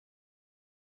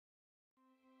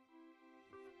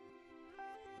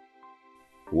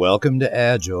Welcome to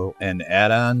Agile and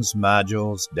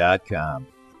addonsmodules.com.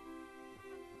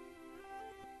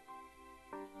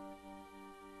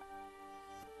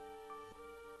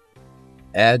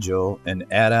 Agile and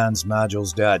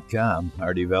addonsmodules.com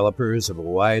are developers of a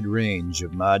wide range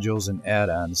of modules and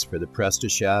add-ons for the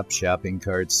PrestaShop shopping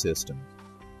cart system.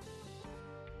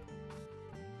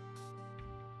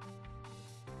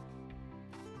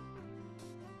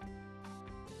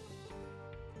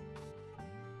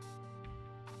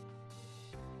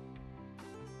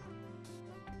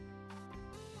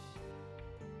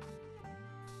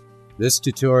 This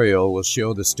tutorial will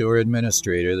show the store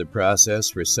administrator the process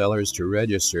for sellers to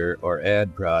register or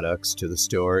add products to the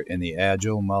store in the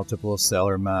Agile Multiple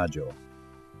Seller module.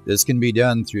 This can be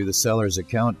done through the seller's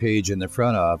account page in the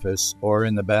front office or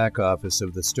in the back office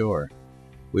of the store.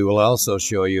 We will also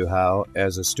show you how,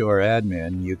 as a store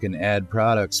admin, you can add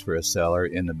products for a seller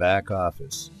in the back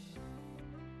office.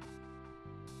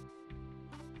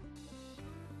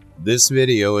 This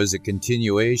video is a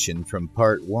continuation from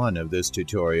part 1 of this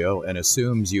tutorial and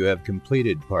assumes you have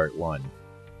completed part 1.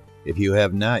 If you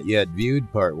have not yet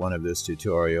viewed part 1 of this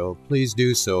tutorial, please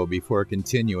do so before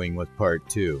continuing with part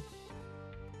 2.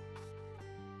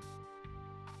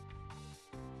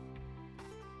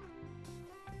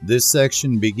 This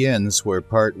section begins where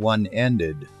part 1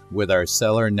 ended, with our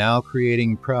seller now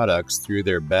creating products through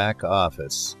their back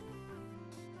office.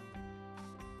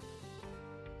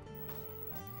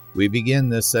 We begin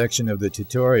this section of the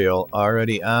tutorial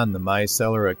already on the My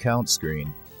Seller Account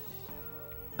screen.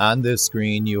 On this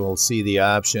screen, you will see the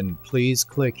option, Please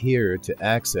click here to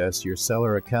access your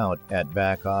seller account at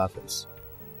back office.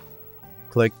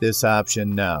 Click this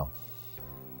option now.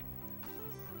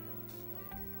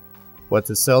 What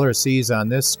the seller sees on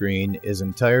this screen is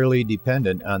entirely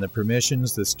dependent on the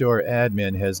permissions the store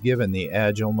admin has given the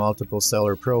Agile Multiple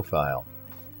Seller profile.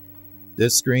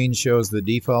 This screen shows the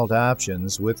default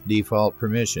options with default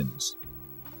permissions.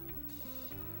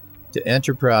 To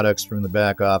enter products from the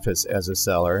back office as a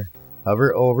seller,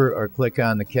 hover over or click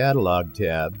on the Catalog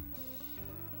tab,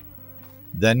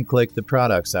 then click the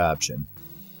Products option.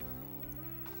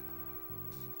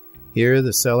 Here,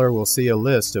 the seller will see a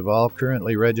list of all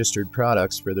currently registered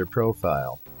products for their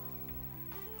profile.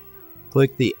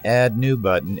 Click the Add New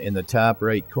button in the top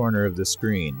right corner of the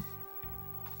screen.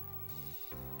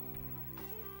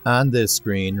 On this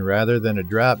screen, rather than a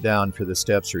drop-down for the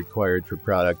steps required for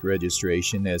product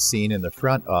registration as seen in the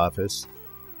front office,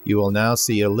 you will now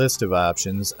see a list of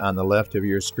options on the left of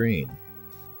your screen.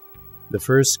 The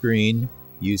first screen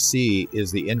you see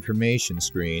is the information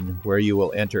screen, where you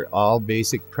will enter all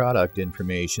basic product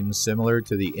information similar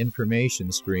to the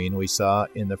information screen we saw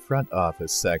in the front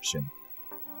office section.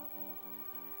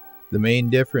 The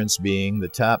main difference being the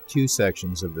top two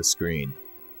sections of the screen.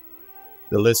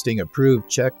 The Listing Approved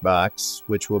checkbox,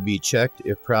 which will be checked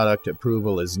if product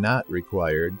approval is not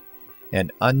required,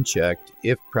 and unchecked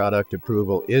if product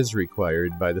approval is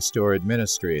required by the store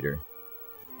administrator.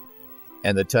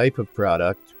 And the type of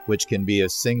product, which can be a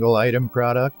single item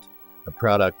product, a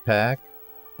product pack,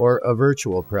 or a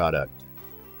virtual product.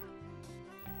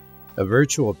 A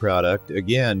virtual product,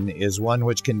 again, is one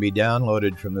which can be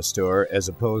downloaded from the store as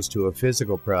opposed to a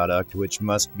physical product which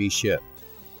must be shipped.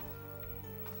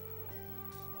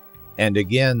 And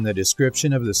again, the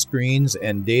description of the screens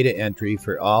and data entry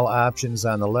for all options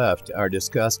on the left are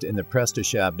discussed in the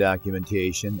PrestaShop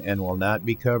documentation and will not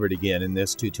be covered again in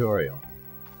this tutorial.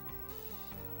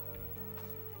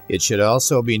 It should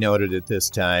also be noted at this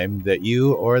time that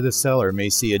you or the seller may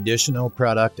see additional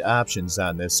product options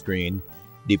on this screen,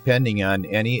 depending on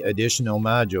any additional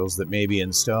modules that may be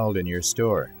installed in your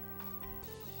store.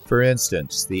 For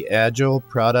instance, the Agile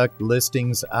Product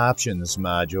Listings Options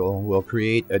module will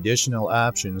create additional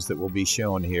options that will be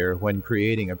shown here when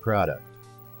creating a product.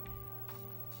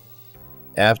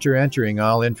 After entering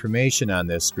all information on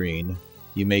this screen,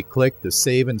 you may click the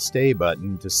Save and Stay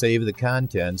button to save the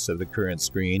contents of the current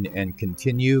screen and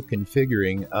continue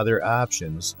configuring other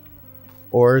options,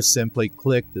 or simply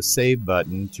click the Save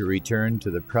button to return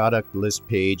to the product list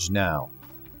page now.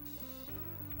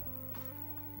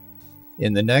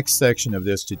 In the next section of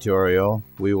this tutorial,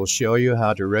 we will show you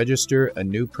how to register a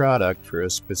new product for a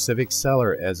specific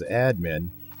seller as admin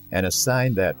and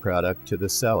assign that product to the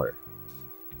seller.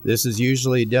 This is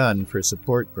usually done for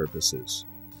support purposes.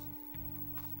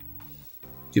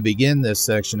 To begin this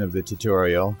section of the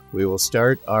tutorial, we will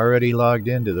start already logged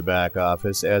into the back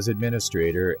office as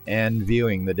administrator and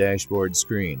viewing the dashboard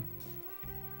screen.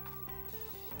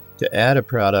 To add a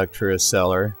product for a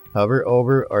seller, hover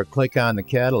over or click on the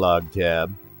Catalog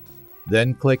tab,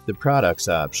 then click the Products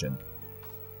option.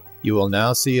 You will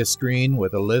now see a screen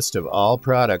with a list of all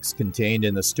products contained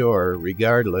in the store,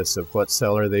 regardless of what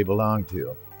seller they belong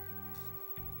to.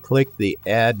 Click the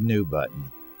Add New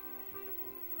button.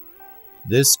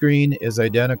 This screen is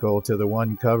identical to the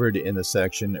one covered in the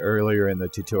section earlier in the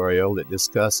tutorial that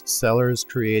discussed sellers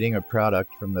creating a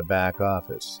product from the back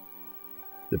office.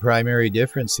 The primary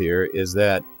difference here is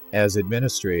that, as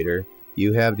administrator,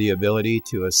 you have the ability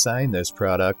to assign this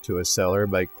product to a seller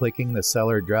by clicking the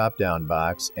Seller drop-down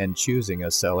box and choosing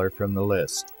a seller from the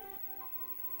list.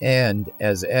 And,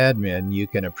 as admin, you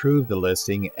can approve the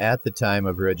listing at the time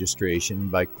of registration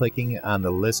by clicking on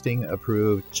the Listing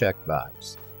Approved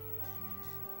checkbox.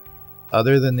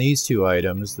 Other than these two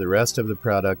items, the rest of the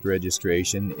product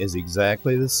registration is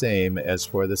exactly the same as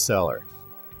for the seller.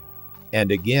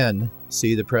 And again,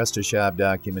 see the PrestaShop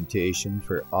documentation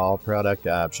for all product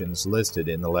options listed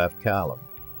in the left column.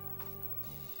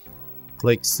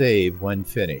 Click Save when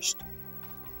finished.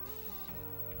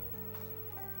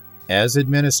 As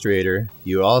administrator,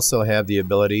 you also have the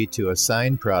ability to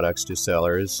assign products to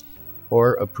sellers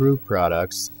or approve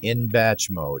products in batch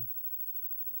mode.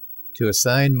 To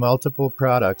assign multiple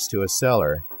products to a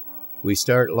seller, we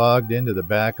start logged into the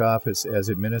back office as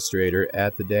administrator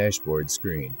at the dashboard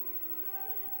screen.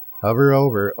 Hover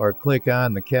over or click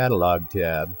on the Catalog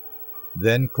tab,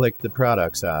 then click the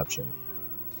Products option.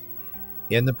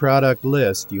 In the product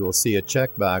list, you will see a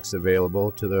checkbox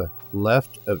available to the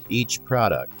left of each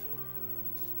product.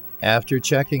 After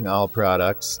checking all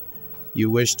products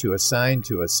you wish to assign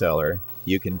to a seller,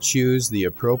 you can choose the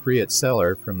appropriate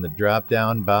seller from the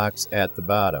drop-down box at the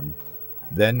bottom,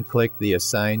 then click the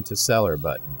Assign to Seller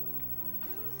button.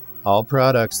 All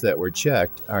products that were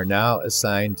checked are now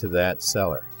assigned to that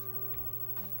seller.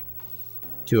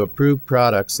 To approve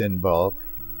products in bulk,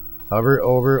 hover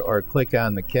over or click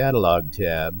on the Catalog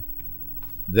tab,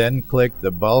 then click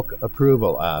the Bulk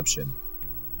Approval option.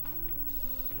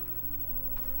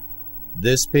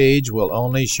 This page will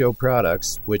only show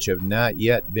products which have not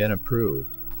yet been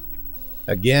approved.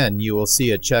 Again, you will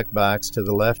see a checkbox to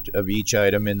the left of each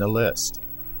item in the list.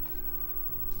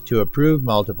 To approve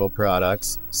multiple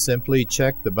products, simply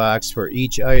check the box for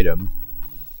each item,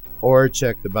 or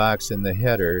check the box in the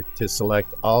header to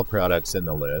select all products in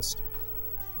the list.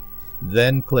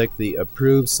 Then click the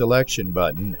Approve Selection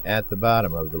button at the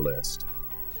bottom of the list.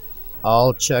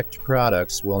 All checked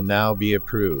products will now be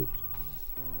approved.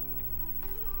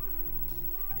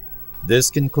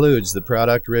 This concludes the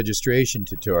product registration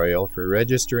tutorial for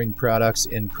registering products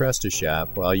in PrestaShop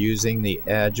while using the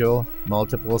Agile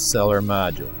Multiple Seller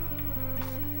module.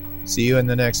 See you in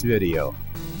the next video.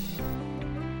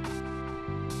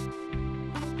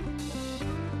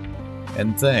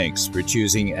 And thanks for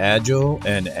choosing Agile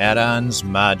and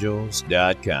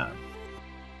Addonsmodules.com.